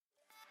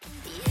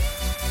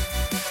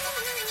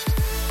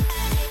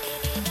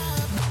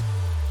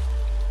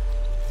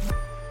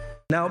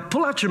Now,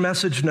 pull out your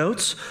message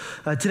notes.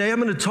 Today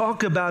I'm going to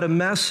talk about a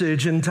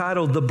message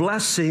entitled The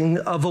Blessing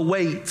of a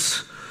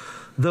Wait.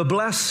 The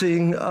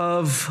Blessing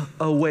of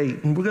a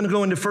Wait. And we're going to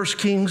go into 1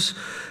 Kings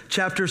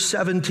chapter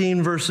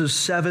 17, verses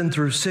 7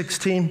 through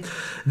 16.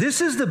 This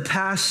is the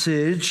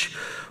passage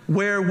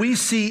where we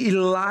see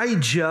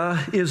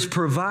Elijah is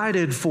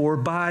provided for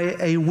by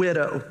a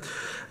widow.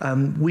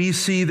 We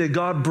see that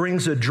God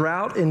brings a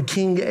drought in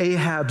King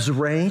Ahab's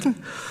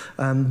reign.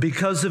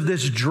 Because of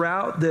this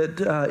drought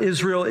that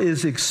Israel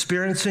is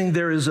experiencing,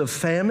 there is a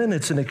famine.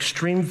 It's an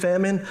extreme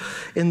famine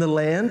in the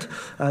land.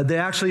 They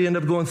actually end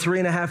up going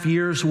 3.5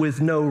 years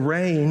with no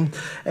rain.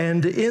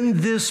 And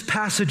in this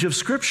passage of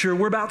Scripture,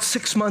 we're about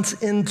 6 months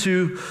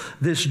into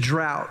this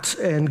drought.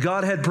 And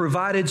God had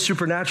provided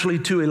supernaturally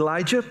to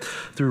Elijah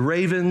through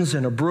ravens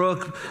and a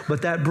brook,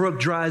 but that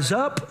brook dries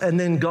up, and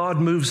then God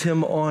moves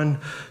him on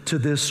to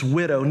this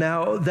widow.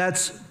 Now,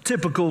 that's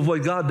typical of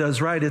what God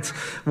does, right? It's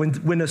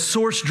when a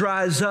source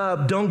dries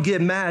up, don't get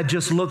mad,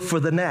 just look for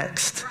the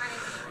next.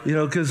 You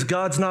know, because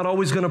God's not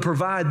always going to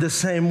provide the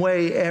same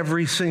way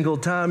every single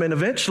time. And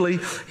eventually,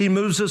 he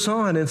moves us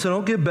on. And so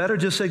don't get better.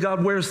 Just say,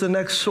 God, where's the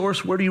next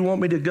source? Where do you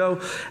want me to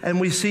go? And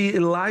we see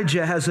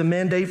Elijah has a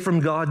mandate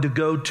from God to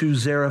go to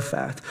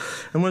Zarephath.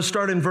 I'm going to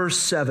start in verse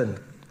 7.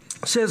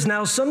 It says,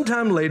 now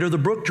sometime later, the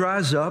brook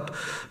dries up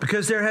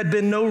because there had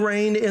been no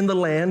rain in the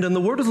land, and the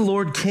word of the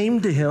Lord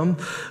came to him,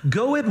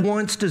 go at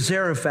once to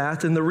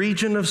Zarephath in the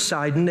region of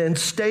Sidon and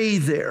stay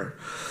there.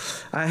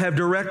 I have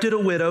directed a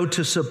widow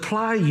to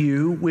supply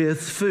you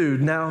with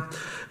food. Now,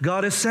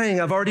 God is saying,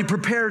 I've already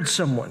prepared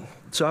someone.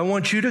 So I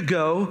want you to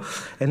go,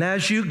 and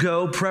as you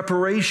go,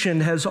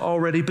 preparation has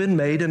already been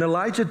made. And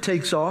Elijah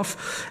takes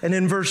off, and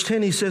in verse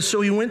 10 he says,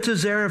 so he went to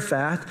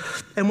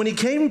Zarephath, and when he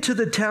came to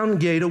the town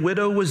gate, a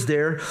widow was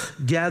there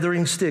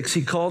gathering sticks.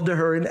 He called to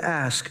her and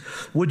asked,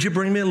 would you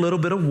bring me a little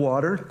bit of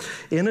water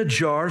in a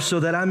jar so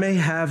that I may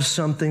have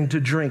something to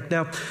drink?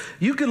 Now,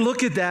 you can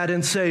look at that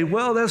and say,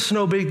 well, that's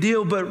no big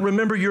deal, but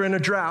remember you're in a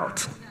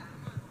drought.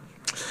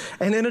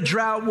 And in a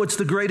drought, what's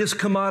the greatest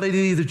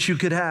commodity that you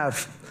could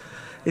have?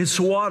 It's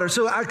water.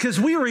 So, because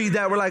we read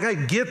that, we're like, hey,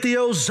 get the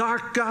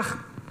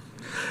Ozarka,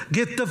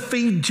 get the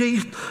Fiji,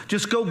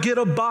 just go get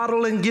a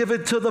bottle and give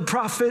it to the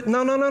prophet.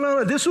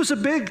 No. This was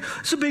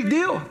it's a big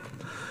deal.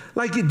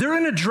 Like, they're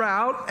in a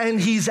drought, and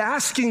he's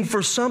asking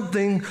for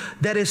something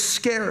that is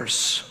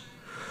scarce.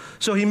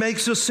 So he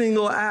makes a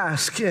single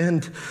ask,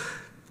 and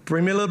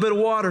bring me a little bit of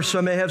water so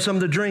I may have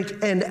something to drink.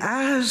 And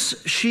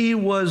as she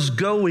was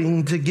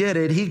going to get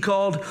it, he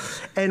called,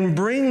 and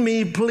bring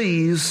me,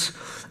 please,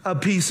 a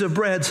piece of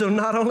bread. So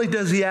not only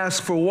does he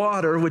ask for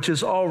water, which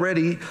is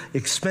already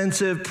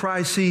expensive,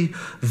 pricey,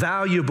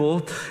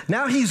 valuable,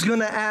 now he's going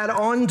to add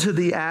on to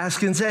the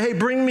ask and say, hey,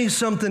 bring me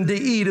something to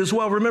eat as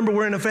well. Remember,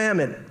 we're in a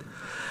famine.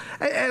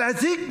 And I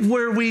think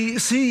where we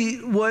see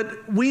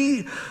what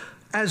we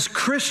as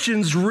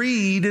Christians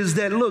read is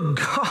that, look,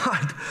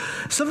 God,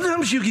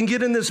 sometimes you can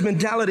get in this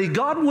mentality,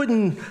 God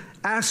wouldn't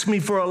ask me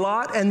for a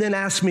lot and then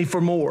ask me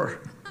for more.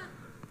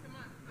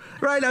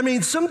 Right? I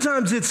mean,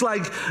 sometimes it's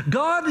like,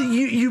 God,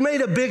 you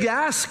made a big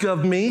ask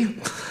of me,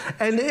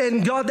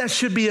 and God, that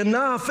should be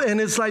enough. And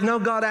it's like, no,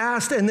 God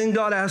asked, and then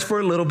God asked for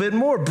a little bit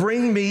more.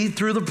 Bring me,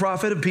 through the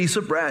prophet, a piece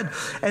of bread.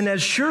 And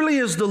as surely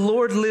as the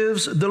Lord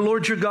lives, the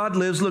Lord your God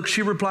lives, look,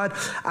 she replied,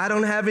 I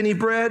don't have any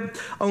bread,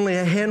 only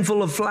a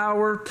handful of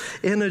flour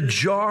in a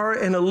jar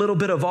and a little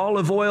bit of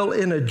olive oil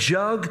in a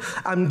jug.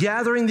 I'm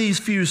gathering these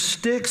few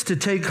sticks to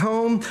take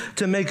home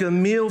to make a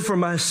meal for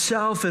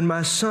myself and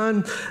my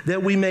son,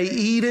 that we may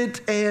eat it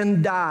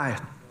and die.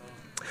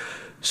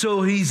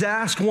 So he's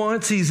asked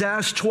once, he's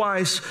asked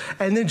twice,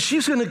 and then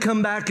she's going to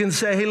come back and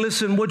say, hey,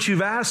 listen, what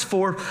you've asked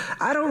for,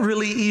 I don't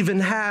really even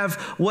have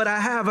what I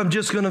have. I'm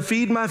just going to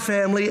feed my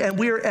family, and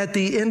we're at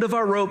the end of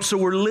our rope, so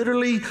we're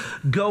literally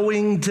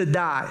going to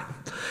die.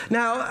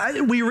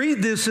 Now, we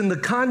read this in the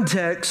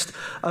context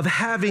of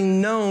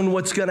having known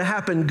what's going to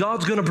happen.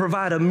 God's going to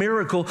provide a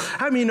miracle.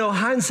 How many know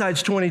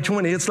hindsight's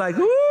 20/20? It's like,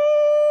 woo,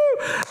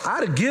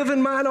 I'd have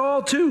given mine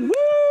all too.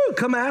 Woo,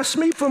 come ask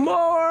me for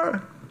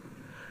more.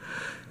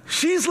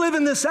 She's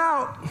living this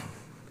out.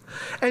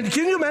 And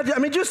can you imagine? I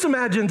mean, just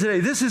imagine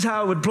today, this is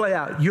how it would play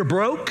out. You're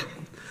broke.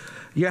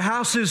 You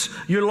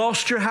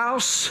lost your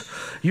house.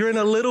 You're in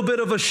a little bit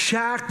of a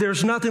shack.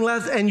 There's nothing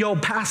left. And your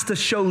pastor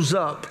shows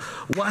up.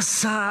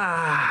 What's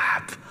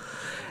up?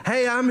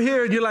 Hey, I'm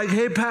here. And you're like,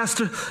 hey,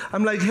 pastor.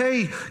 I'm like,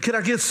 hey, can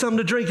I get something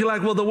to drink? You're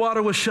like, well, the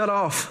water was shut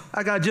off.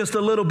 I got just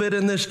a little bit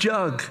in this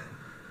jug.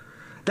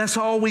 That's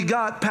all we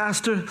got,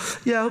 pastor.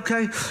 Yeah,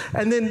 okay.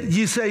 And then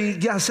you say,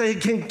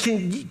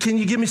 can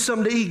you give me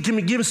something to eat? Give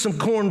me some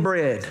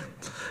cornbread.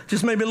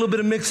 Just maybe a little bit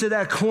of mix of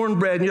that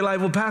cornbread. And you're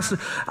like, well, pastor,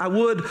 I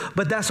would,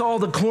 but that's all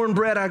the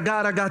cornbread I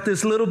got. I got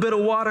this little bit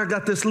of water. I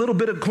got this little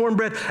bit of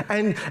cornbread.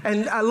 And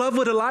I love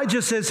what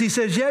Elijah says. He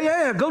says,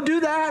 yeah, go do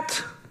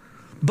that.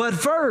 But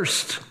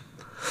first.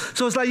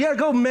 So it's like, yeah,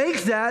 go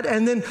make that.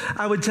 And then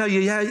I would tell you,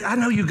 yeah, I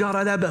know you got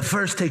all that, but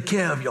first take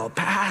care of your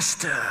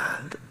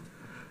pastor.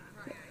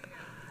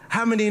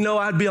 How many know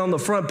I'd be on the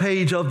front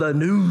page of the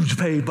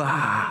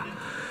newspaper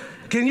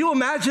Can you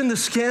imagine the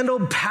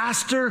scandal?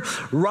 Pastor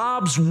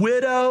robs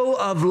widow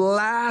of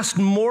last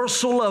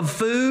morsel of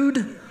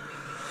food.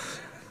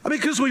 I mean,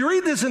 because we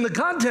read this in the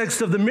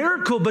context of the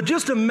miracle, but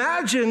just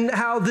imagine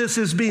how this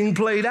is being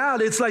played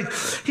out. It's like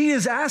he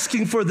is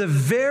asking for the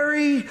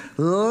very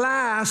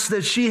last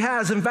that she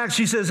has. In fact,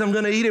 she says, I'm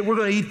going to eat it. We're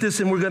going to eat this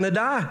and we're going to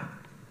die.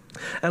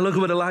 And look at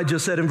what Elijah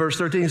said in verse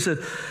 13. He said,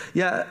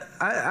 yeah,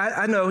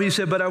 I know. He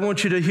said, but I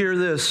want you to hear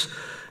this.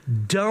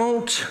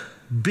 Don't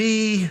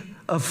be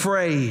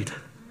afraid.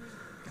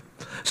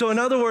 So in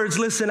other words,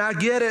 listen, I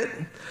get it.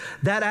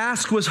 That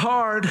ask was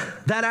hard.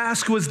 That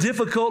ask was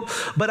difficult,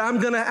 but I'm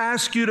going to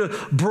ask you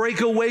to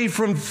break away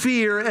from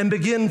fear and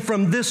begin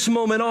from this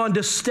moment on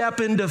to step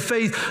into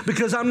faith,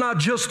 because I'm not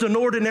just an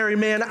ordinary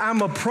man.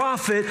 I'm a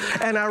prophet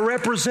and I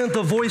represent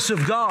the voice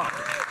of God.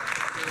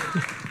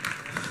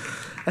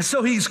 And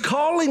so he's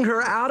calling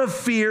her out of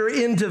fear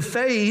into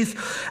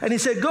faith. And he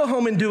said, go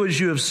home and do as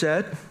you have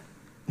said.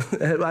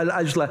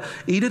 I just like,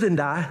 eat it and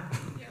die.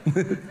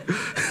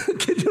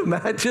 Can you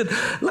imagine?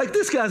 Like,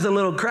 this guy's a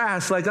little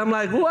crass. Like, I'm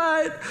like,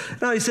 what?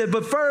 No, he said,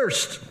 but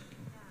first,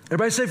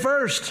 everybody say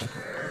first.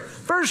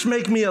 First,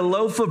 make me a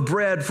loaf of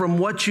bread from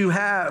what you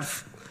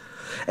have.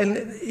 And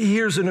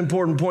here's an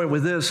important point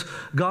with this.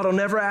 God will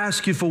never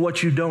ask you for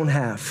what you don't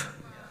have.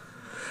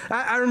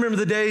 I remember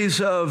the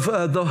days of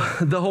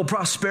the whole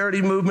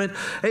prosperity movement.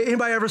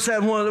 Anybody ever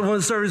sat in one of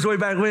the services way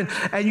back when,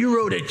 and you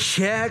wrote a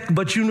check,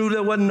 but you knew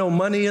there wasn't no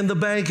money in the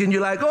bank, and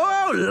you're like,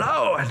 oh,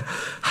 Lord,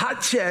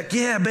 hot check.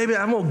 Yeah, baby,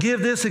 I'm going to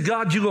give this to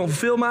God. You're going to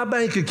fill my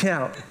bank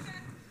account.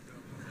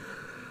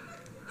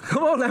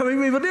 Come on, how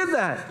many people did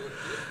that?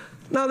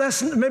 No,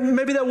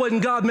 maybe that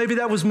wasn't God. Maybe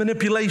that was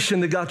manipulation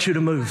that got you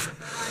to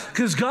move.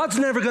 Because God's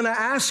never going to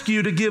ask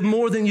you to give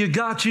more than you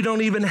got. You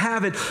don't even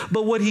have it.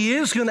 But what he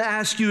is going to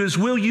ask you is,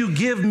 will you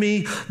give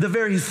me the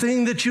very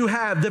thing that you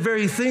have, the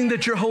very thing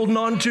that you're holding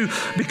on to?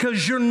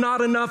 Because you're not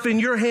enough in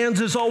your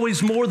hands is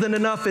always more than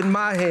enough in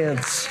my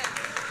hands.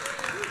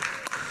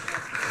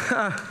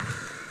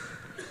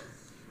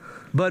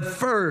 But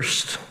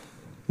first,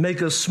 make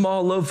a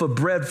small loaf of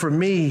bread for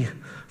me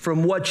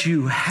from what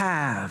you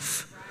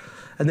have.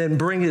 And then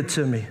bring it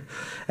to me.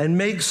 And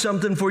make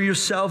something for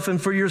yourself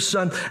and for your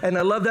son. And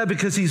I love that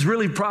because he's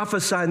really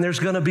prophesying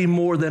there's going to be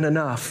more than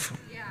enough.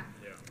 Yeah.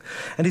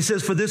 And he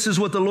says, for this is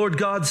what the Lord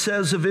God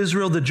says of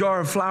Israel, the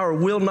jar of flour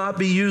will not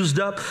be used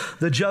up.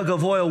 The jug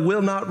of oil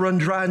will not run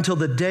dry until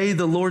the day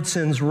the Lord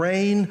sends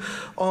rain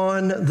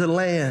on the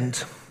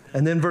land.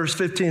 And then verse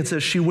 15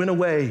 says, she went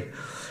away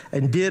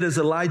and did as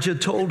Elijah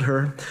told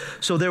her.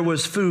 So there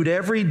was food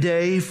every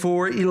day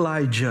for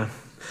Elijah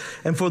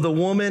and for the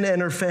woman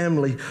and her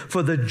family.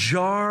 For the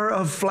jar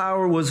of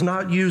flour was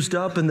not used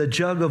up, and the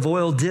jug of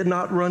oil did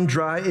not run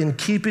dry, in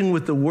keeping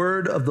with the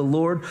word of the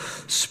Lord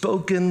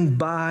spoken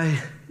by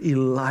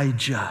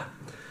Elijah.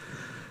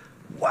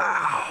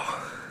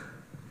 Wow.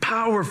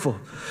 Powerful.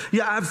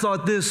 Yeah, I've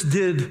thought this.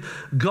 Did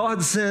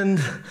God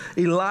send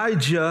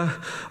Elijah,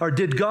 or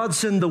did God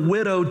send the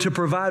widow to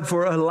provide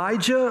for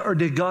Elijah, or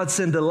did God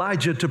send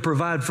Elijah to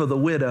provide for the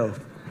widow?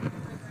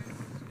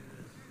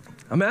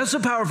 I mean, that's a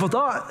powerful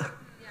thought.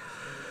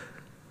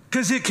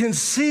 Because it can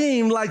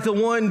seem like the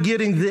one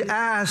getting the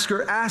ask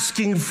or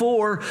asking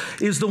for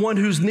is the one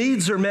whose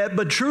needs are met.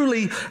 But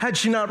truly, had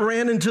she not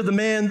ran into the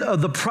man,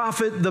 the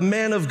prophet, the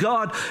man of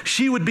God,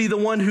 she would be the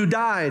one who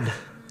died.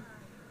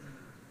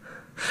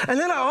 And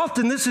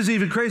then this is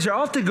even crazier, I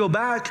often go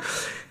back.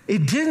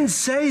 It didn't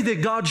say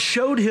that God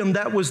showed him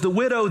that was the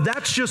widow.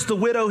 That's just the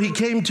widow he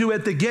came to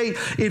at the gate.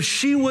 If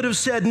she would have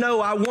said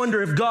no, I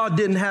wonder if God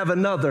didn't have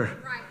another.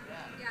 Right.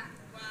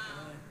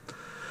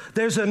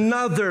 There's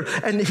another,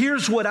 and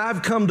here's what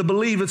I've come to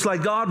believe. It's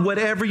like, God,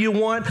 whatever you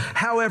want,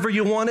 however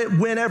you want it,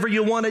 whenever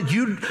you want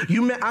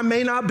it, I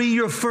may not be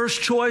your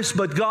first choice,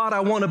 but God, I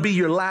want to be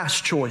your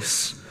last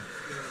choice.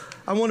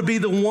 I want to be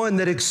the one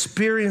that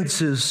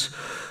experiences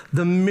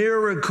the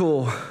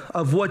miracle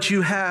of what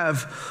you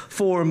have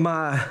for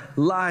my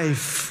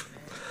life.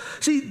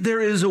 See,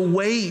 there is a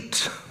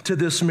weight to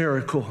this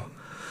miracle.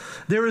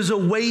 There is a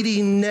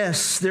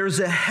weightiness,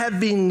 there's a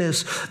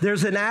heaviness,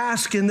 there's an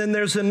ask, and then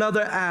there's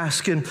another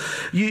ask. And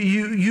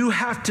you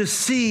have to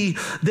see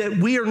that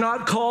we are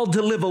not called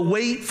to live a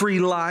weight-free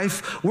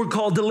life. We're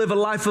called to live a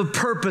life of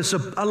purpose,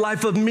 a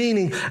life of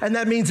meaning. And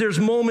that means there's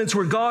moments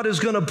where God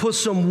is going to put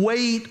some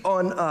weight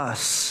on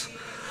us.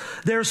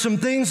 There are some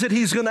things that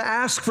he's going to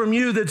ask from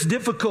you that's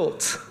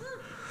difficult.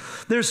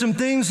 There's some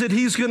things that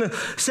he's going to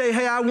say,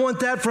 hey, I want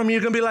that from you.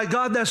 You're going to be like,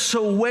 God, that's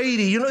so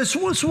weighty. You know, it's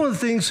one of the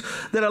things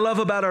that I love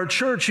about our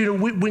church. You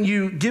know, when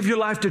you give your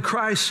life to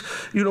Christ,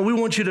 you know, we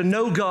want you to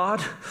know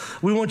God.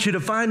 We want you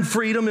to find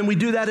freedom. And we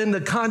do that in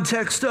the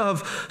context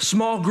of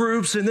small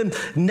groups. And then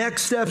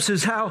next steps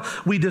is how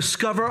we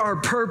discover our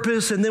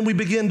purpose. And then we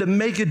begin to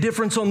make a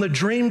difference on the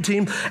dream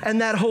team.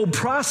 And that whole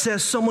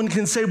process, someone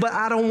can say, but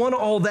I don't want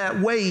all that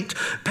weight.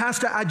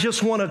 Pastor, I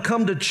just want to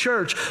come to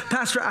church.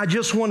 Pastor, I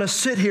just want to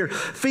sit here.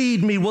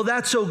 Feed me. Well,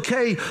 that's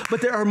okay.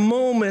 But there are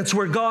moments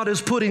where God is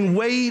putting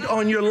weight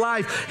on your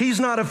life. He's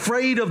not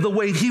afraid of the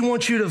weight. He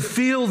wants you to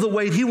feel the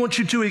weight. He wants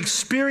you to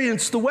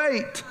experience the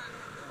weight.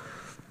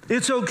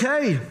 It's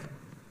okay.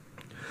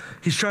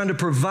 He's trying to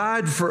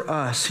provide for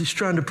us. He's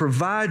trying to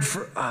provide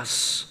for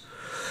us.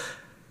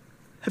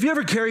 Have you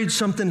ever carried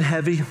something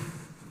heavy?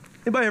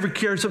 Anybody ever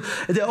carry something?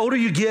 The older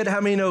you get,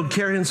 how many know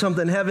carrying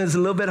something heavy is a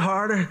little bit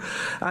harder?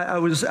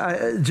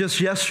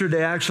 Just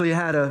yesterday, I actually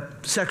had a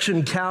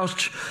section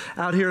couch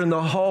out here in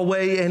the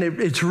hallway, and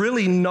it's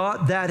really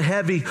not that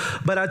heavy.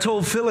 But I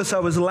told Phyllis, I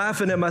was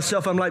laughing at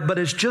myself. I'm like, but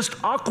it's just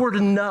awkward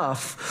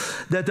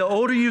enough that the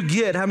older you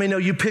get, how many know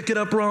you pick it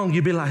up wrong?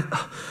 You'd be like,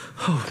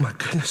 oh my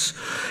goodness.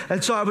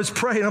 And so I was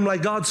praying. I'm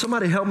like, God,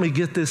 somebody help me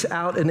get this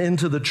out and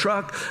into the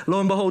truck. Lo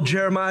and behold,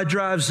 Jeremiah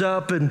drives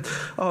up, and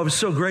I was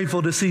so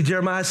grateful to see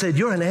Jeremiah. I said,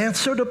 you're an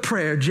answer to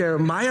prayer,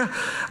 Jeremiah.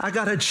 I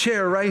got a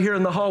chair right here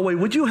in the hallway.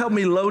 Would you help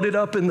me load it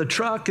up in the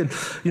truck? And,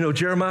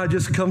 Jeremiah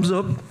just comes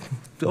up.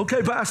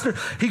 Okay, Pastor.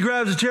 He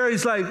grabs a chair.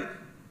 He's like,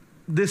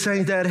 this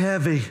ain't that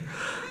heavy.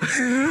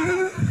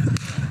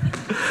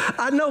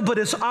 I know, but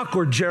it's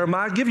awkward,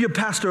 Jeremiah. Give your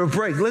pastor a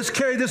break. Let's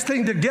carry this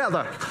thing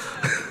together.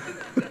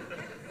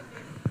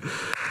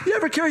 You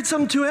ever carried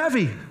something too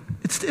heavy?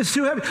 It's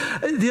too heavy.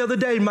 The other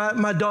day,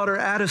 my daughter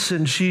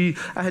Addison,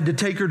 I had to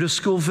take her to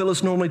school.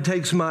 Phyllis normally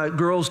takes my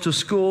girls to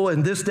school,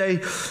 and this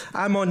day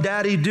I'm on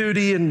daddy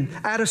duty, and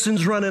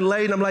Addison's running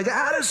late. I'm like,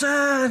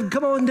 Addison,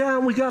 come on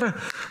down. We gotta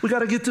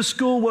get to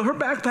school. Well, her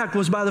backpack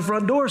was by the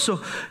front door,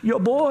 so yo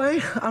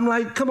boy, I'm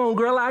like, come on,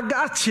 girl, I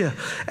got you.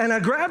 And I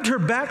grabbed her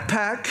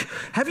backpack.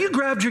 Have you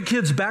grabbed your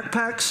kids'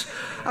 backpacks?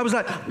 I was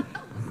like,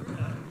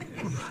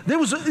 it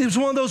was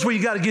one of those where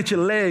you got to get your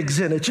legs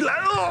in it. You're like,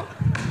 oh.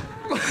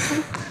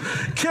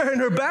 Carrying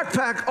her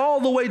backpack all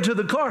the way to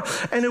the car.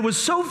 And it was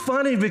so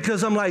funny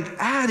because I'm like,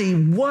 Addie,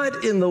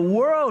 what in the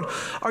world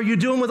are you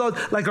doing with all,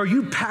 like, are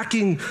you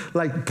packing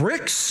like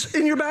bricks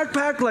in your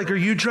backpack? Like, are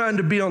you trying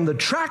to be on the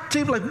track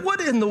team? Like,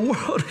 what in the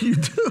world are you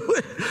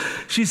doing?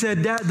 She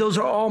said, Dad, those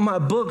are all my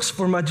books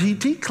for my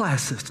GT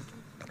classes.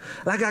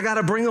 Like, I got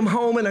to bring them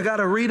home and I got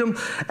to read them.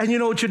 And you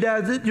know what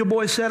your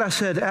boy said? I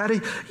said,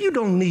 Addie, you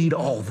don't need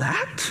all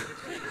that.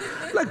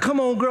 Like, come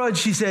on, girl. And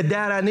she said,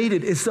 Dad, I need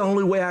it. It's the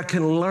only way I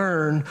can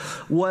learn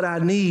what I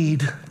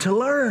need to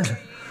learn.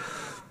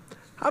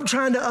 I'm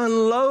trying to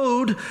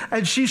unload,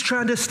 and she's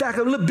trying to stack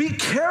up. Look, be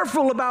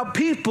careful about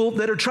people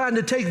that are trying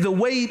to take the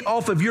weight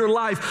off of your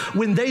life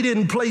when they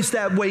didn't place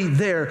that weight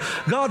there.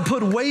 God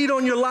put weight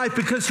on your life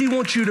because He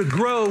wants you to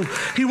grow.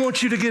 He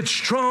wants you to get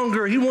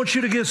stronger. He wants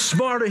you to get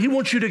smarter. He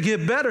wants you to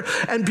get better.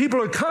 And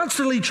people are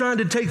constantly trying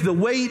to take the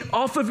weight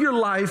off of your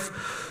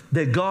life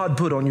that God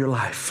put on your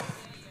life.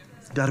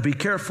 Got to be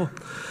careful.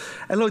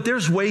 And look,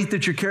 there's weight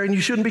that you're carrying you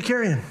shouldn't be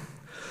carrying.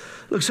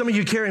 Look, some of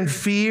you carrying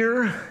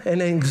fear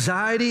and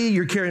anxiety.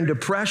 You're carrying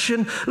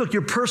depression. Look,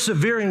 you're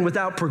persevering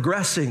without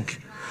progressing.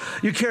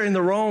 You're carrying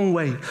the wrong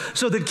weight.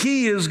 So the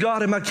key is,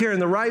 God, am I carrying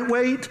the right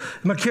weight?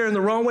 Am I carrying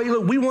the wrong weight?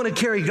 Look, we want to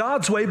carry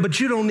God's weight, but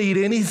you don't need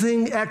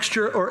anything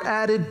extra or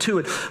added to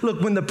it.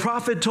 Look, when the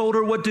prophet told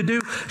her what to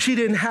do, she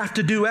didn't have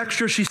to do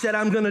extra. She said,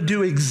 I'm going to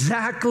do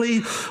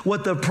exactly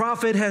what the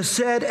prophet has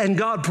said, and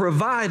God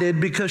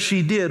provided because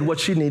she did what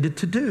she needed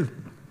to do.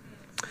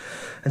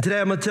 And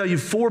today I'm going to tell you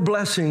 4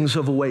 blessings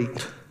of a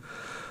weight.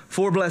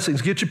 4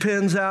 blessings. Get your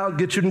pens out,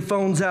 get your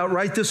phones out,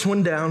 write this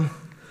one down.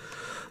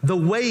 The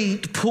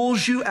weight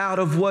pulls you out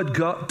of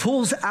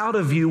pulls out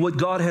of you what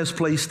God has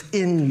placed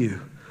in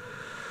you.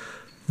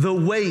 The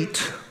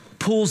weight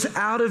pulls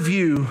out of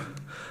you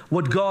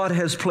what God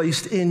has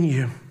placed in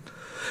you.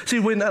 See,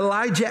 when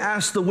Elijah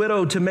asked the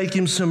widow to make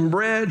him some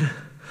bread,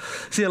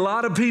 see, a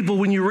lot of people,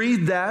 when you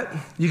read that,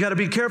 you got to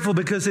be careful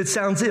because it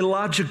sounds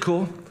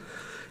illogical.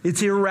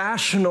 It's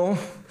irrational.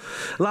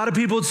 A lot of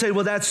people would say,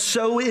 well, that's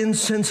so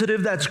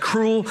insensitive, that's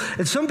cruel.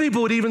 And some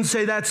people would even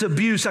say that's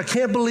abuse. I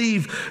can't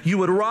believe you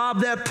would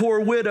rob that poor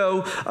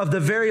widow of the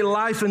very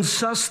life and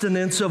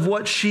sustenance of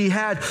what she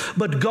had.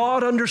 But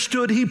God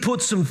understood. He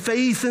put some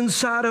faith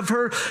inside of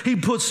her. He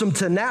put some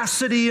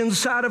tenacity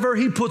inside of her.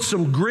 He put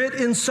some grit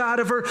inside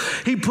of her.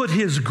 He put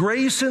His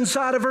grace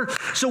inside of her.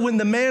 So when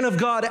the man of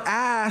God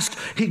asked,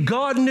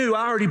 God knew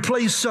I already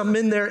placed something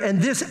in there,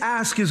 and this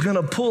ask is going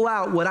to pull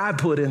out what I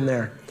put in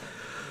there.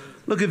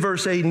 Look at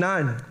verse 8 and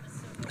 9.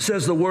 It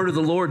says, the word of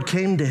the Lord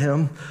came to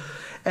him.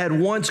 At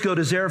once go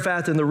to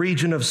Zarephath in the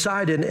region of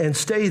Sidon and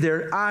stay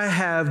there. I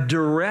have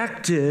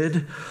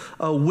directed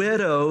a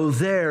widow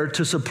there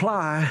to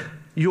supply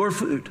your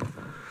food.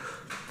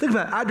 Think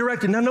about it. I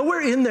directed. Now,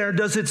 nowhere in there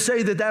does it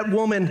say that that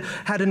woman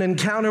had an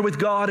encounter with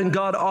God and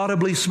God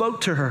audibly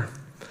spoke to her.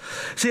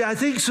 See, I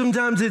think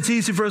sometimes it's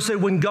easy for us to say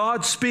when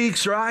God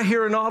speaks or I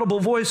hear an audible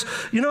voice,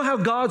 you know how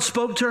God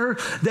spoke to her?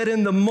 That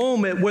in the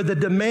moment where the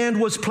demand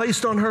was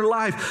placed on her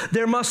life,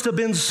 there must have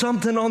been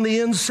something on the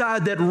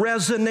inside that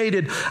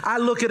resonated. I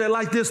look at it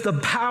like this, the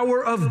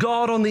power of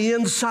God on the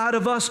inside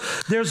of us,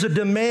 there's a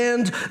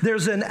demand,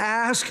 there's an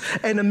ask,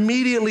 and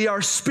immediately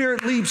our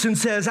spirit leaps and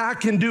says, I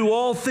can do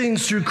all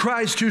things through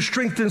Christ who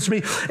strengthens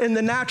me. In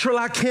the natural,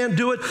 I can't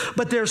do it,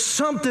 but there's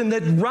something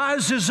that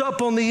rises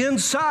up on the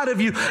inside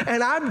of you,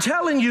 and I'm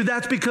telling you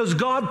that's because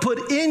God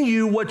put in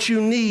you what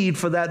you need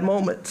for that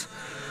moment.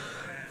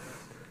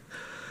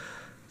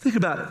 Think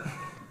about it.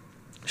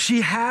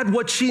 She had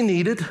what she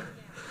needed,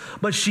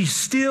 but she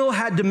still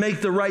had to make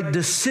the right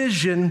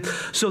decision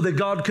so that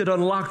God could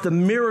unlock the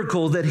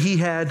miracle that he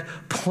had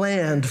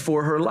planned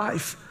for her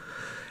life.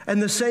 And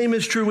the same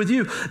is true with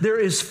you. There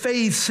is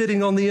faith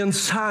sitting on the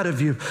inside of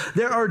you.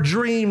 There are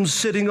dreams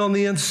sitting on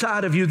the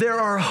inside of you. There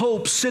are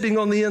hopes sitting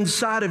on the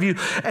inside of you.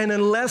 And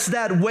unless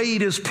that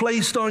weight is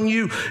placed on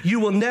you, you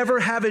will never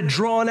have it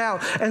drawn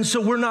out. And so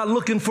we're not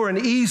looking for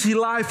an easy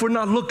life. We're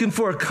not looking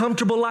for a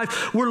comfortable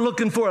life. We're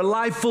looking for a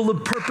life full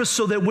of purpose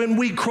so that when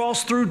we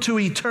cross through to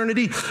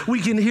eternity, we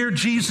can hear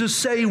Jesus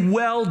say,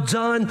 "Well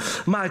done,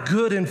 my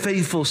good and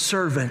faithful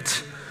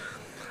servant."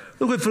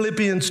 Look what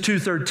Philippians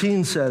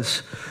 2:13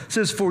 says. It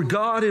says, "For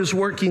God is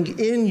working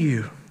in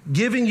you,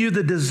 giving you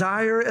the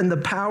desire and the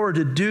power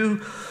to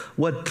do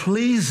what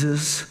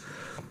pleases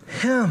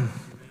him."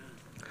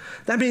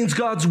 That means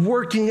God's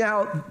working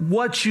out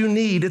what you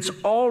need. It's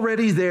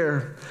already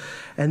there.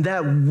 And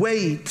that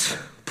weight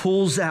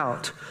pulls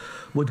out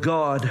what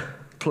God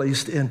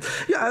placed in.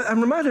 Yeah,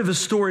 I'm reminded of a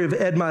story of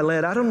Ed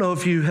Mylett. I don't know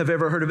if you have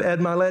ever heard of Ed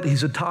Mylett.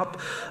 He's a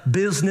top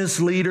business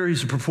leader.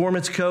 He's a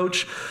performance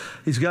coach.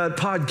 He's got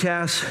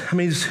podcasts. I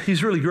mean,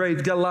 he's really great.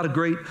 He's got a lot of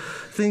great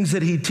things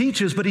that he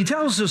teaches, but he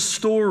tells a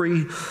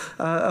story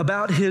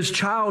about his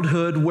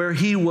childhood where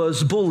he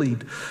was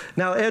bullied.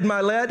 Now, Ed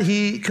Mylett,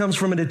 he comes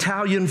from an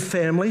Italian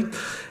family,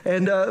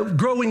 and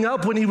growing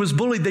up when he was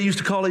bullied, they used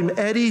to call him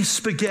Eddie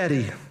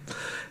Spaghetti.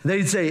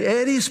 They'd say,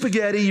 "Eddie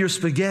Spaghetti, your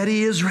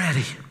spaghetti is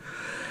ready."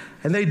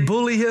 And they'd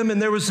bully him,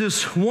 and there was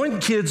this one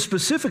kid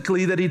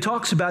specifically that he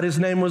talks about. His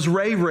name was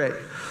Ray Ray.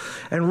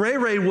 And Ray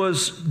Ray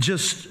was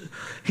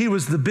he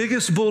was the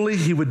biggest bully.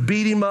 He would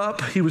beat him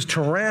up. He was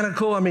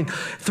tyrannical. I mean,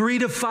 3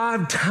 to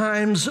 5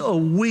 times a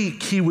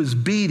week he was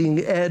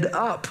beating Ed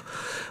up.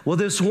 Well,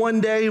 this one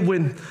day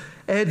when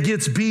Ed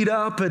gets beat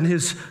up and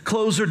his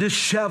clothes are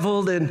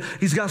disheveled and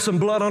he's got some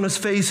blood on his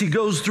face, he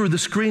goes through the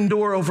screen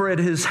door over at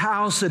his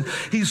house and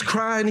he's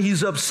crying,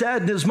 he's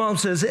upset, and his mom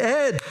says,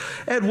 Ed,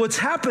 what's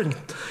happened?"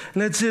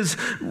 And Ed says,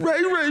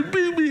 "Ray Ray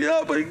beat me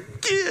up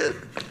again."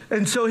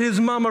 And so his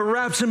mama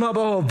wraps him up.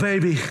 "Oh,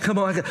 baby, come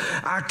on.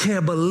 I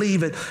can't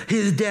believe it.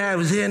 His dad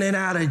was in and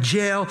out of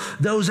jail.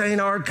 Those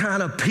ain't our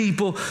kind of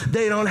people.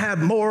 They don't have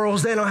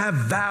morals. They don't have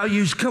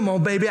values. Come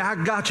on, baby, I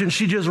got you." And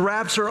she just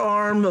wraps her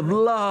arm of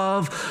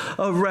love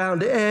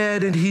around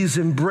Ed, and he's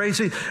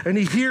embracing. And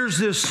he hears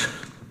this.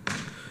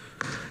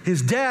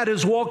 His dad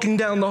is walking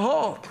down the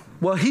hall.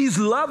 Well, he's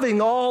loving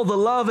all the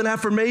love and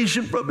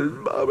affirmation from his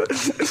mama.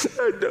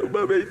 "I know,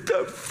 Mama ain't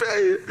tough."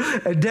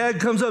 And Dad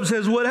comes up and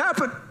says, "What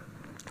happened?"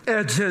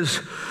 Ed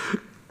says,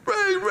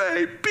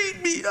 "Ray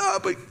beat me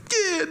up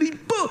again.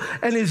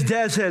 And his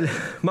dad said,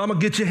 "Mama,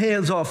 get your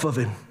hands off of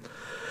him."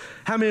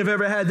 How many have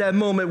ever had that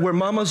moment where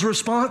mama's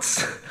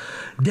response,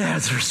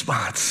 dad's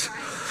response?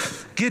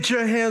 "Get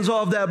your hands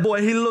off that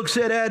boy." He looks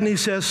at Ed and he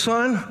says,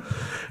 "Son,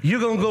 you're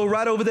going to go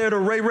right over there to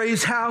Ray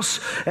Ray's house,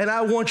 and I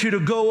want you to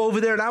go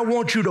over there, and I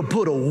want you to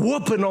put a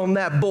whooping on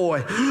that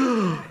boy."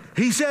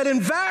 He said,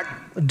 "In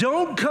fact,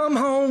 don't come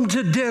home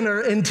to dinner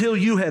until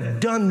you have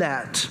done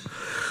that."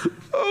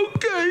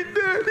 "Okay,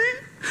 Daddy."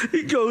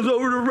 He goes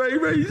over to Ray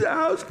Ray's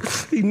house.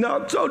 He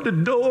knocks on the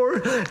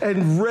door,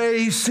 and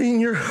Ray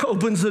Sr.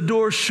 opens the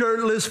door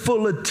shirtless,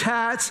 full of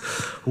tats.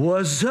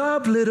 "What's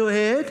up, little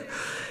Ed?"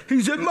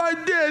 He said, "My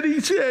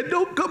daddy said,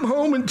 don't come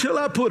home until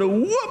I put a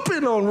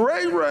whooping on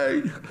Ray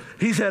Ray."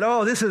 He said,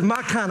 "Oh, this is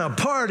my kind of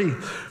party.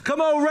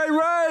 Come on, Ray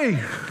Ray.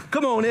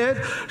 Come on,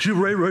 Ed." So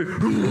Ray Ray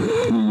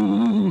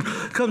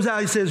comes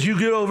out. He says, "You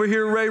get over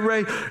here, Ray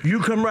Ray. You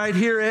come right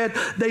here, Ed."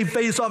 They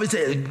face off. He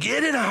says,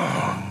 "Get it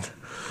on."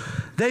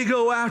 They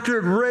go after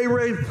it. Ray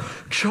Ray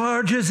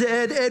charges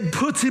Ed. Ed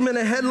puts him in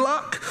a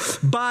headlock.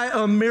 By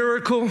a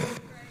miracle,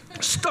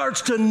 starts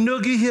to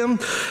noogie him.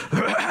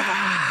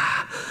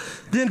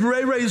 Then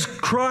Ray Ray's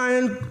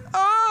crying,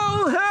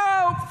 "Oh,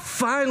 help!"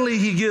 Finally,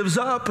 he gives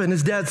up, and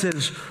his dad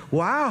says,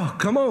 "Wow,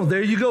 come on,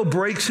 there you go."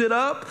 Breaks it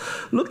up.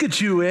 "Look at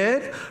you,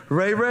 Ed.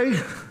 Ray Ray,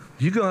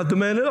 you're going to have to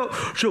man it up."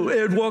 So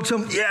Ed walks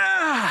up.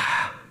 Yeah!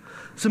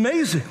 It's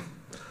amazing.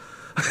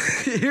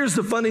 Here's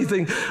the funny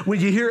thing.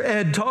 When you hear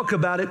Ed talk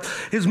about it,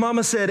 his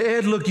mama said,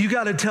 "Ed, look, you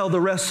got to tell the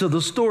rest of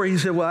the story." He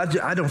said, "Well,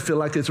 I don't feel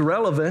like it's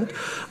relevant,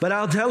 but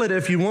I'll tell it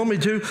if you want me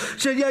to." She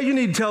said, "Yeah, you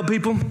need to tell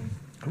people.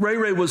 Ray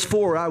Ray was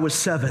 4, I was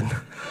 7.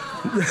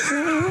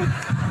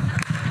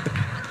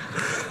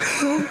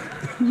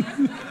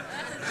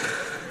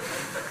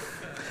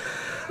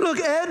 Look,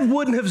 Ed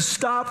wouldn't have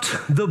stopped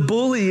the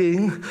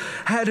bullying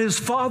had his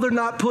father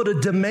not put a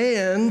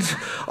demand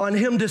on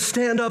him to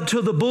stand up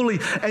to the bully.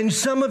 And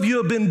some of you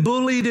have been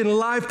bullied in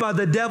life by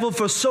the devil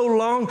for so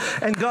long,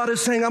 and God is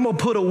saying, "I'm going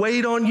to put a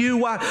weight on you."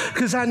 Why?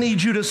 Because I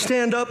need you to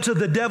stand up to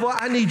the devil.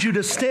 I need you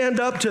to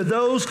stand up to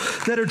those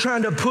that are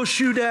trying to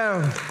push you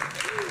down.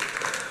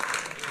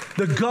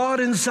 The God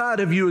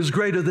inside of you is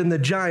greater than the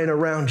giant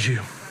around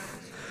you.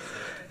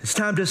 It's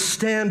time to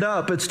stand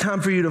up. It's time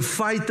for you to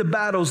fight the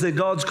battles that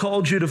God's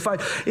called you to fight.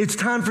 It's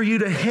time for you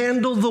to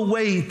handle the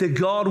weight that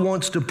God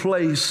wants to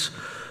place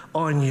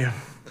on you.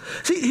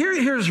 See,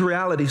 here's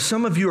reality.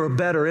 Some of you are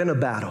better in a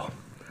battle.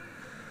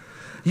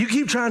 You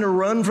keep trying to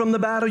run from the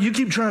battle. You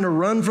keep trying to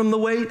run from the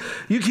weight.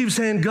 You keep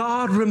saying,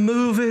 God,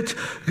 remove it.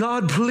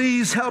 God,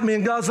 please help me.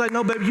 And God's like,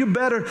 no, baby, you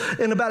better.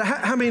 And about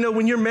how many know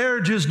when your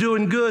marriage is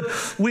doing good,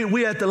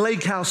 we at the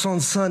lake house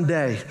on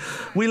Sunday.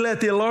 We let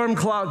the alarm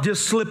clock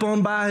just slip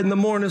on by in the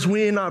mornings.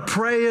 We ain't not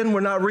praying. We're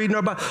not reading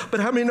our Bible.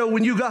 But how many know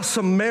when you got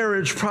some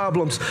marriage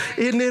problems,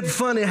 isn't it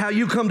funny how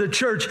you come to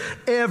church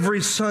every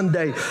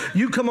Sunday?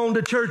 You come on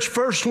to church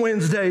first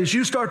Wednesdays.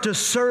 You start to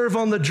serve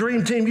on the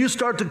dream team. You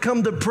start to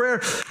come to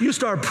prayer. You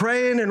start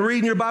praying and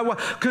reading your Bible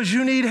because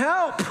you need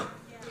help.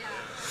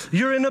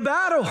 You're in a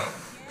battle.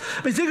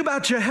 I mean, think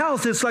about your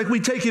health. It's like we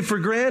take it for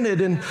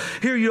granted, and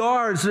here you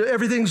are.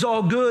 Everything's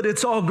all good.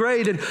 It's all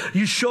great, and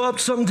you show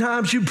up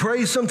sometimes, you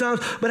pray sometimes,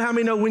 but how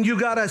many know when you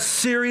got a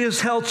serious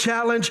health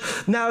challenge,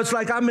 now it's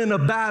like I'm in a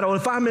battle.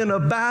 If I'm in a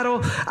battle,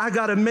 I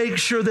got to make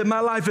sure that my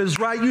life is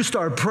right. You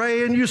start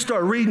praying. You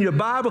start reading your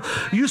Bible.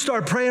 You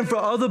start praying for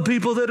other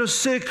people that are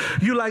sick.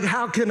 You're like,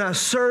 how can I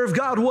serve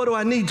God? What do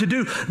I need to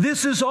do?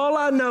 This is all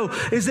I know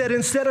is that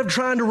instead of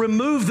trying to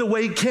remove the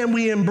weight, can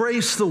we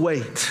embrace the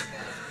weight?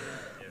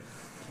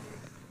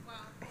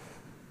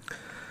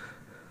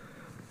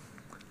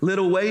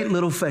 Little weight,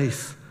 little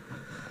faith.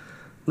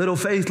 Little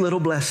faith, little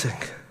blessing.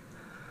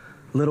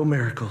 Little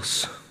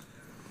miracles.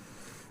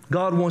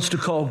 God wants to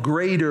call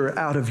greater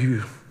out of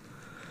you.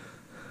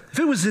 If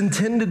it was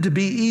intended to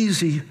be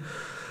easy,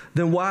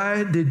 then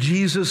why did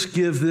Jesus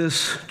give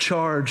this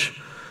charge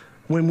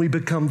when we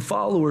become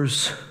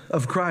followers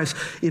of Christ?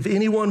 If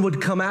anyone would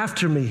come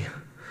after me,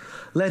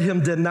 let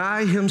him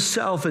deny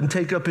himself and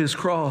take up his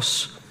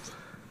cross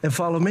and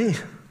follow me.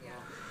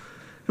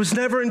 It was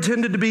never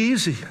intended to be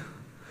easy.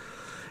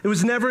 It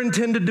was never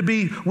intended to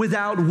be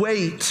without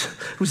weight.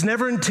 It was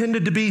never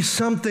intended to be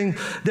something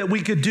that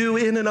we could do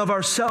in and of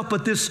ourselves.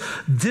 But this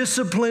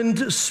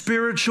disciplined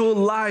spiritual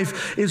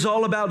life is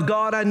all about,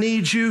 God, I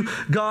need you.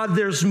 God,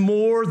 there's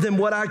more than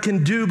what I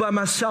can do by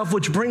myself,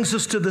 which brings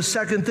us to the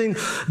second thing.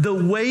 The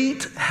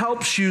weight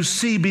helps you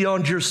see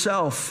beyond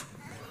yourself.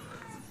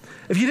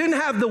 If you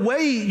didn't have the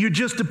weight, you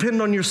just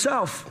depend on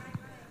yourself.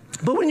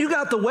 But when you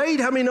got the weight,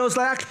 how many know it's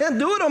like, I can't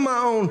do it on my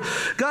own.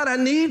 God, I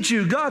need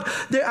you. God,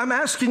 I'm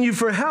asking you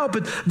for help.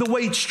 And the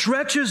weight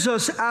stretches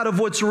us out of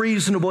what's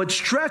reasonable. It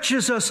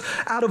stretches us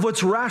out of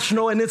what's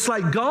rational. And it's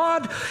like,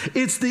 God,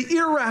 it's the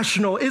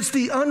irrational. It's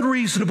the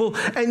unreasonable.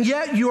 And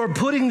yet you are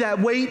putting that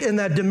weight and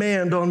that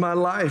demand on my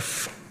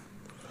life.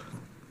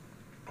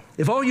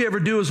 If all you ever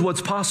do is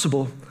what's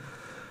possible,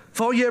 if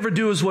all you ever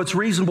do is what's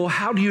reasonable,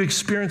 how do you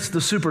experience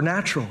the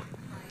supernatural?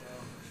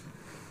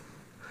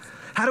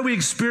 How do we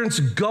experience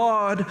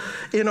God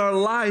in our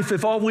life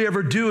if all we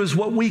ever do is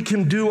what we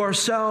can do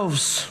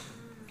ourselves?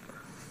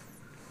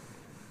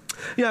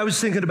 You know, I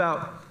was thinking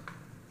about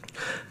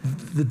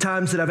the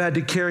times that I've had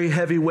to carry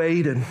heavy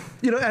weight. And,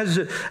 you know, as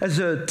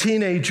a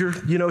teenager,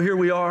 you know, here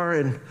we are,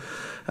 and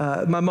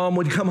my mom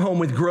would come home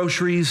with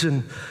groceries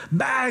and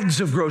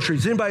bags of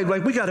groceries. Anybody,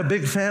 like, we got a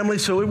big family,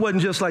 so it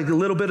wasn't just like a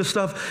little bit of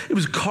stuff. It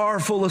was a car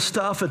full of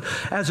stuff. And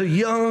as a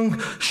young,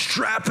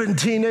 strapping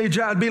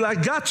teenager, I'd be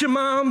like, gotcha,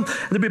 Mom.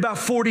 There'd be about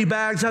 40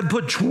 bags. I'd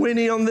put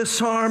 20 on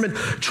this arm and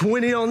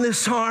 20 on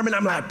this arm. And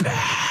I'm like, bah,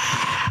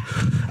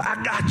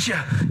 I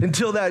gotcha.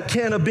 Until that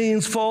can of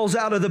beans falls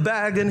out of the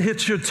bag and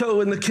hits your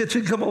toe in the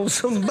kitchen. Come on,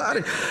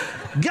 somebody.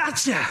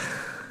 Gotcha.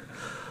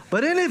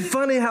 But isn't it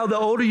funny how the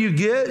older you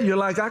get, you're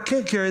like, I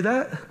can't carry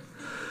that.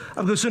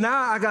 I go, so now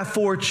I got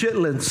 4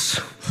 chitlins,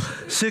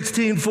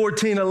 16,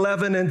 14,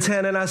 11, and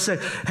 10. And I say,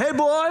 hey,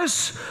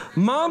 boys,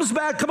 Mom's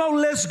back. Come on,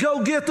 let's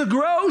go get the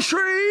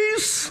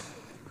groceries.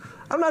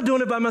 I'm not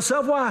doing it by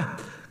myself. Why?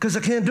 Because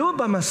I can't do it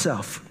by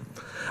myself.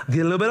 I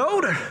get a little bit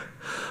older.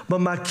 But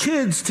my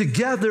kids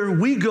together,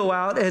 we go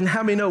out, and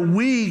how many know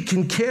we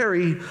can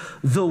carry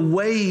the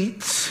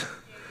weight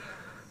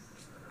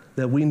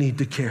that we need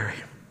to carry?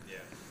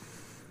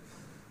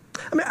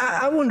 I mean,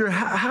 I wonder,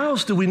 how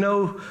else do we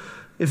know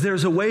if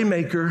there's a way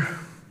maker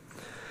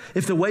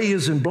if the way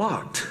isn't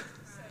blocked?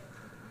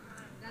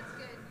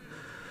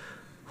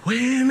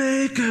 Way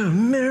maker,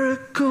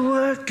 miracle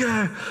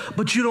worker.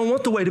 But you don't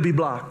want the way to be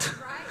blocked.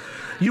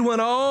 You want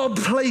all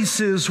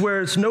places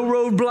where it's no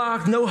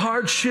roadblock, no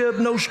hardship,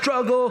 no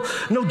struggle,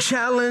 no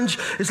challenge.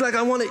 It's like,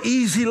 I want an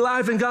easy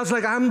life. And God's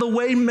like, I'm the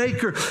way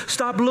maker.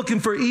 Stop looking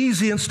for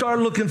easy and start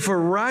looking for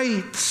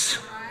right.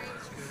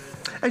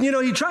 And you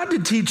know, he tried to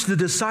teach the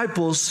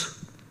disciples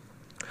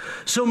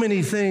so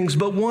many things,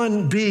 but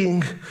one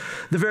being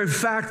the very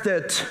fact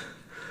that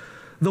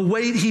the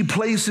weight he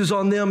places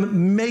on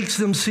them makes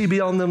them see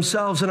beyond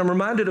themselves. And I'm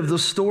reminded of the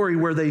story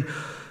where they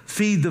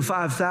feed the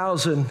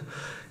 5,000.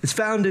 It's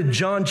found in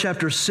John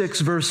chapter 6,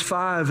 verse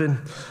 5. And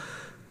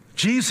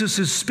Jesus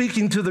is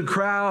speaking to the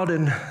crowd,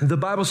 and the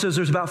Bible says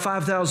there's about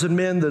 5,000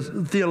 men. The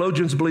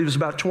theologians believe it's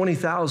about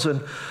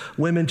 20,000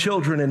 women,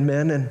 children, and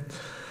men. And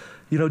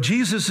you know,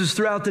 Jesus is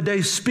throughout the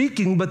day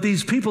speaking, but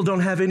these people don't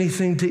have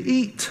anything to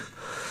eat.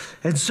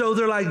 And so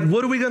they're like,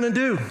 what are we going to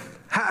do?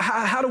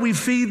 How do we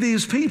feed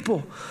these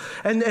people?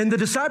 And the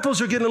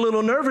disciples are getting a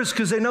little nervous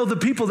because they know the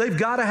people, they've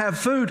got to have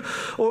food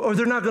or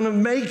they're not going to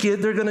make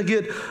it. They're going to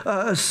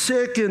get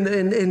sick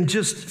and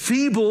just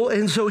feeble.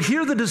 And so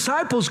here the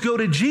disciples go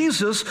to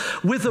Jesus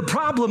with a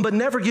problem, but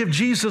never give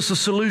Jesus a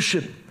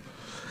solution.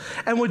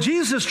 And what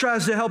Jesus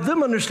tries to help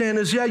them understand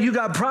is, yeah, you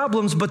got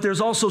problems, but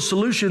there's also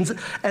solutions,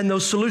 and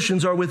those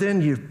solutions are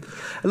within you.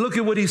 And look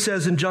at what he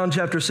says in John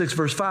chapter 6,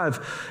 verse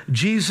 5.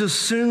 Jesus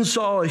soon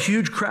saw a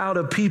huge crowd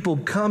of people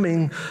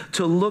coming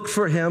to look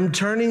for him.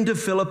 Turning to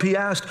Philip, he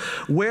asked,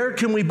 where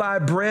can we buy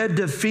bread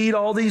to feed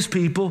all these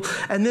people?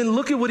 And then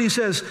look at what he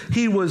says.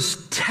 He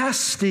was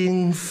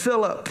testing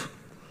Philip.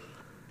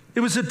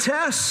 It was a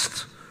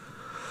test.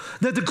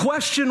 That the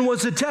question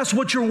was a test.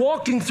 What you're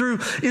walking through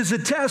is a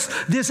test.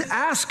 This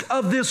ask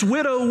of this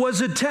widow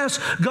was a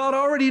test. God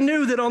already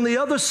knew that on the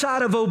other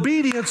side of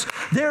obedience,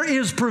 there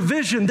is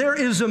provision. There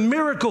is a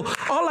miracle.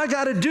 All I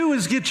got to do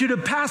is get you to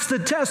pass the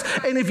test.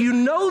 And if you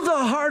know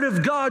the heart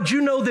of God,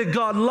 you know that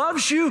God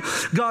loves you,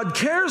 God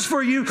cares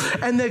for you,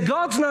 and that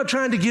God's not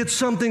trying to get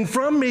something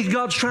from me.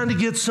 God's trying to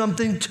get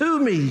something to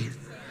me.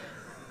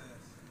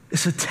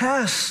 It's a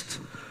test.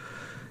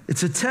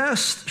 It's a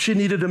test. She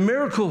needed a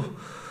miracle.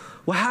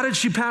 Well, how did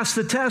she pass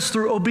the test?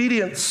 Through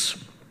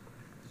obedience.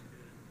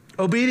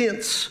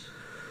 Obedience.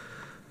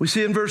 We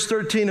see in verse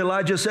 13,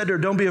 Elijah said to her,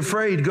 don't be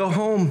afraid, go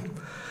home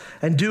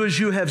and do as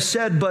you have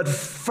said, but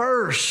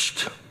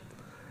first,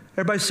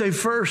 everybody say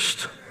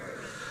first.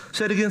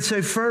 Say it again,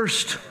 say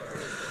first.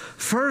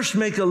 First,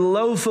 make a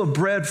loaf of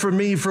bread for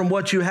me from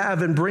what you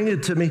have and bring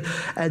it to me,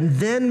 and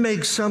then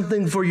make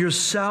something for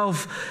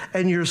yourself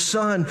and your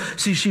son.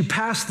 See, she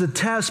passed the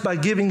test by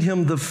giving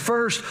him the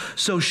first,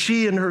 so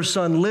she and her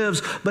son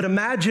lives. But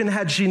imagine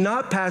had she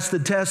not passed the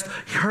test,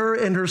 her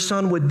and her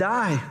son would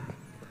die.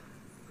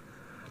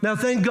 Now,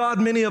 thank God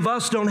many of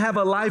us don't have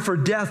a life or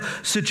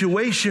death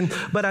situation,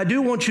 but I do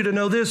want you to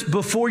know this.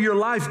 Before your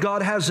life,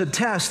 God has a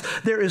test.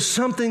 There is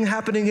something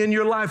happening in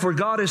your life where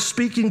God is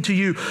speaking to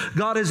you.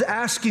 God is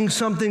asking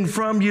something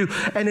from you,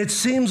 and it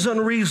seems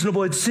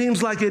unreasonable. It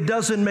seems like it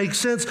doesn't make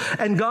sense,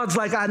 and God's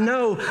like, I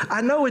know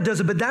it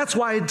doesn't, but that's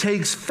why it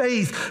takes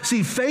faith.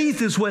 See,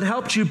 faith is what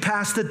helps you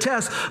pass the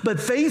test,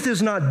 but faith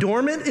is not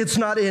dormant. It's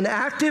not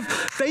inactive.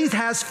 Faith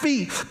has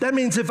feet. That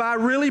means if I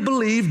really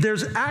believe,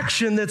 there's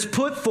action that's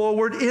put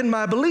forward in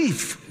my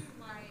belief.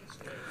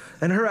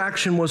 And her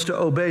action was to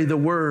obey the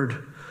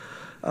word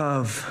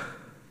of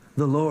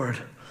the Lord.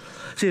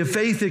 See, a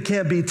faith that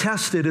can't be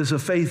tested is a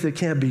faith that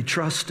can't be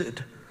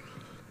trusted.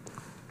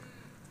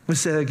 Let me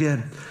say it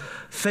again.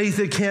 Faith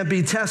that can't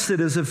be tested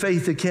is a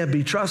faith that can't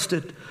be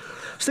trusted.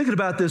 I was thinking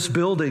about this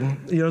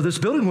building. You know, this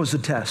building was a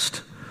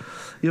test.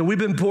 You know, we've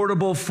been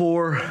portable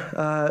for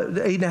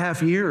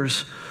 8.5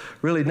 years.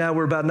 Really, now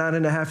we're about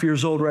 9.5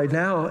 years old right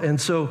now. And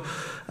so,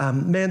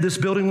 man, this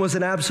building was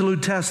an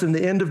absolute test. In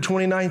the end of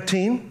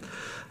 2019,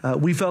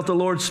 we felt the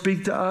Lord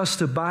speak to us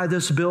to buy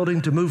this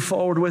building, to move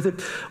forward with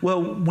it.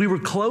 Well, we were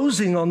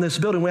closing on this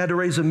building. We had to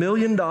raise $1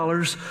 million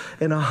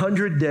in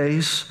 100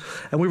 days.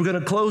 And we were going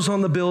to close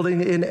on the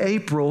building in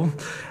April.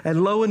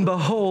 And lo and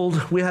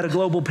behold, we had a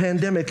global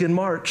pandemic in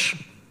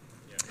March.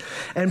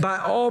 And by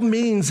all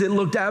means, it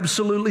looked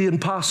absolutely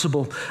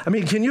impossible. I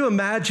mean, can you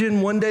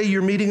imagine one day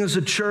you're meeting as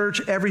a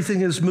church,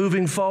 everything is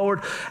moving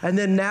forward, and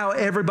then now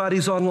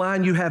everybody's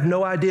online. You have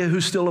no idea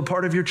who's still a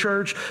part of your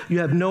church. You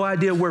have no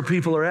idea where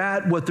people are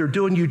at, what they're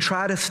doing. You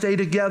try to stay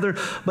together,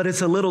 but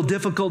it's a little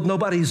difficult.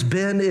 Nobody's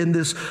been in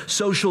this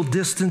social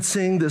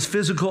distancing, this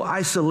physical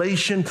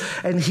isolation.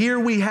 And here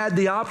we had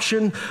the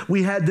option,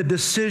 we had the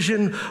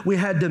decision, we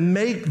had to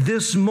make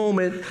this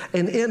moment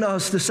and in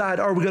us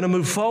decide, are we going to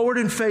move forward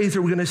in faith, or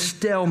are we going to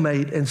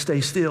stalemate and stay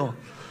still?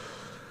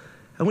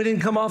 And we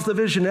didn't come off the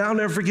vision. And I'll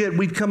never forget,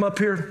 we'd come up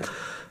here.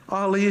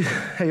 Ollie,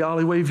 hey,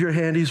 Ollie, wave your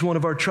hand. He's one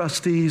of our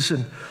trustees.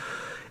 And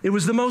it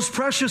was the most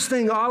precious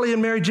thing. Ollie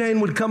and Mary Jane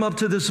would come up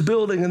to this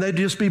building and they'd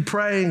just be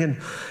praying. And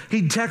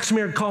he'd text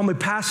me or call me,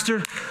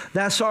 Pastor,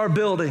 that's our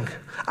building.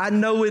 I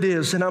know it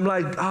is. And I'm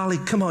like, Ollie,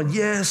 come on,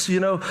 yes, you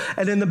know.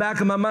 And in the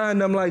back of my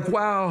mind, I'm like,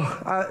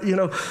 wow,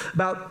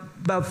 about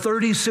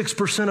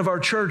 36% of our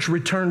church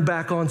returned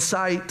back on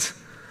site.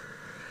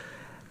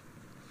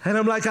 And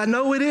I'm like, I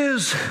know it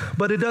is,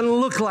 but it doesn't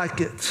look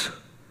like it.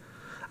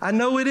 I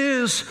know it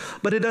is,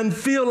 but it doesn't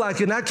feel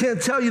like it. And I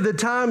can't tell you the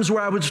times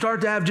where I would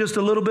start to have just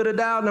a little bit of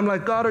doubt. And I'm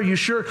like, God, are you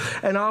sure?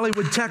 And Ollie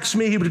would text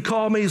me. He would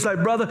call me. He's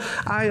like, brother,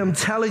 I am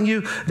telling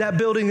you, that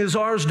building is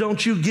ours.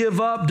 Don't you give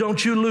up.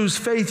 Don't you lose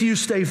faith. You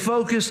stay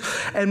focused.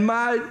 And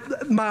my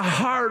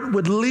heart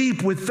would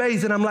leap with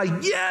faith. And I'm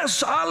like,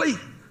 yes, Ollie,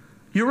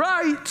 you're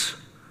right.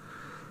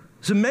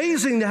 It's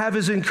amazing to have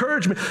his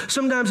encouragement.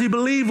 Sometimes he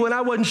believed when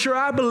I wasn't sure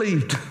I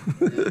believed.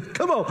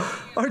 Come on,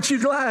 aren't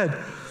you glad?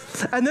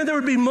 And then there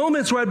would be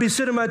moments where I'd be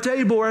sitting at my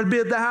table or I'd be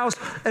at the house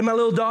and my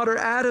little daughter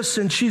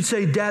Addison, she'd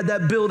say, Dad,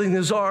 that building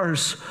is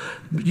ours.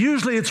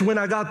 Usually it's when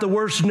I got the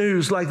worst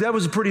news. Like that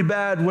was pretty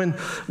bad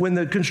when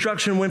the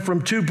construction went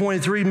from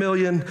 2.3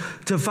 million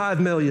to 5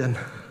 million.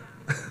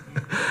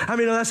 I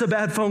mean, that's a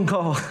bad phone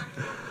call.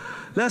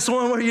 That's the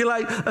one where you're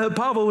like,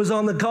 Papa was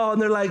on the call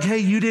and they're like, hey,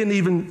 you didn't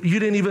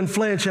even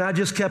flinch. And I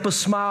just kept a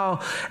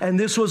smile. And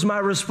this was my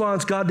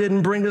response. God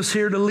didn't bring us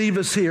here to leave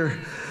us here.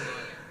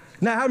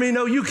 Now, how many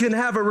know you can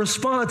have a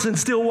response and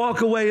still walk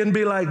away and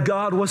be like,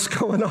 God, what's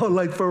going on?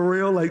 Like, for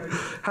real? Like,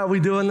 how are we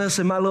doing this?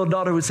 And my little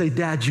daughter would say,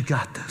 Dad, you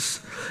got this.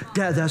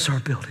 Dad, that's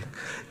our building.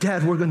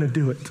 Dad, we're going to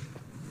do it.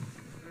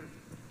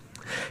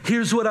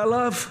 Here's what I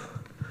love.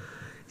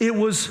 It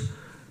was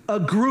a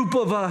group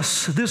of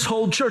us, this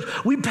whole church.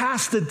 We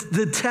passed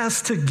the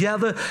test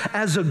together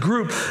as a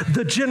group.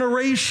 The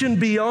generation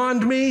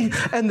beyond me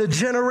and the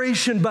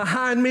generation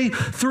behind me,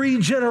 3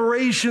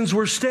 generations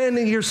were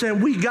standing here saying,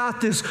 we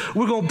got this.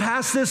 We're going to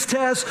pass this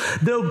test.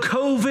 No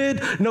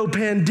COVID, no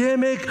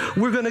pandemic.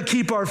 We're going to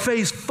keep our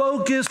faith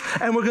focused,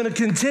 and we're going to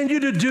continue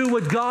to do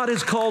what God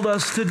has called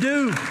us to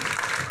do.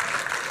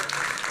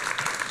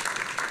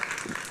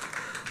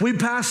 We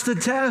passed the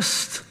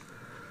test.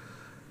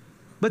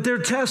 But there are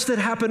tests that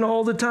happen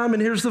all the time.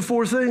 And here's the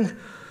 4th thing.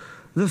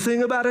 The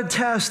thing about a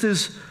test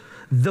is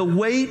the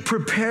wait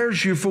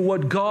prepares you for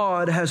what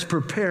God has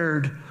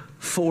prepared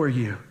for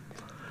you.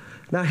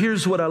 Now,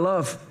 here's what I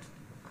love.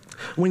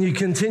 When you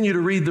continue to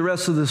read the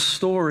rest of this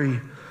story,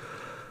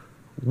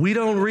 we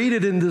don't read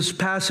it in this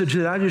passage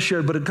that I just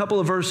shared, but a couple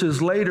of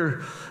verses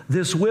later,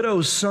 this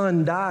widow's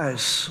son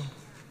dies.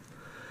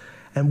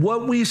 And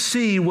what we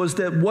see was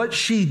that what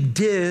she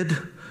did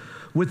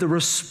with the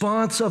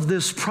response of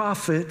this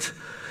prophet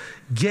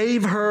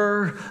gave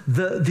her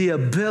the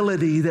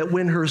ability that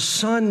when her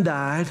son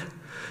died,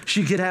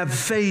 she could have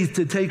faith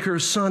to take her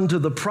son to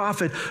the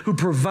prophet who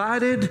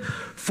provided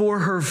for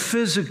her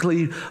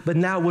physically, but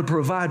now would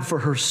provide for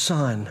her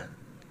son.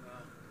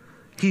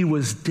 He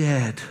was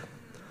dead.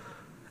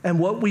 And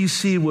what we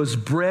see was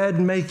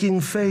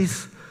bread-making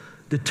faith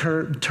that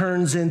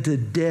turns into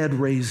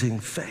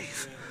dead-raising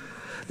faith.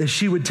 That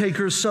she would take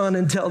her son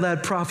and tell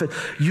that prophet,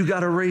 you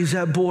got to raise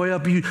that boy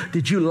up.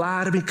 Did you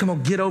lie to me? Come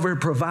on, get over and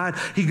provide.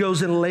 He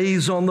goes and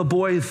lays on the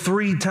boy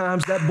 3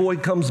 times. That boy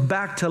comes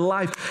back to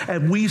life.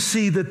 And we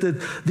see that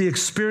the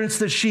experience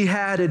that she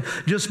had and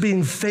just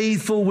being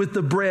faithful with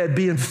the bread,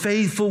 being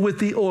faithful with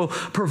the oil,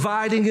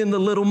 providing in the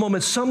little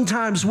moments.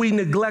 Sometimes we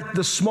neglect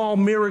the small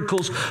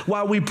miracles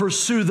while we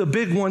pursue the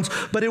big ones,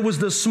 but it was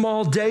the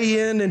small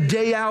day in and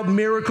day out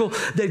miracle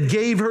that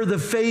gave her the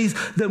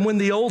faith that when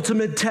the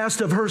ultimate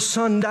test of her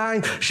son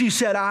dying, she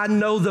said, I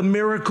know the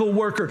miracle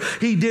worker.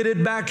 He did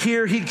it back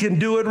here. He can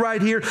do it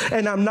right here.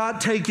 And I'm not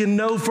taking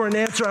no for an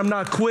answer. I'm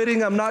not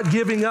quitting. I'm not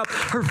giving up.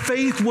 Her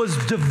faith was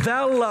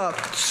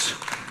developed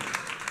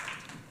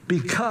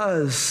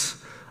because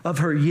of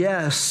her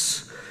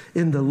yes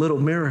in the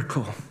little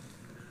miracle.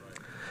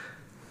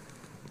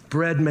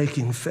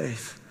 Bread-making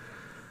faith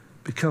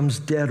becomes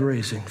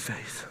dead-raising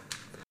faith.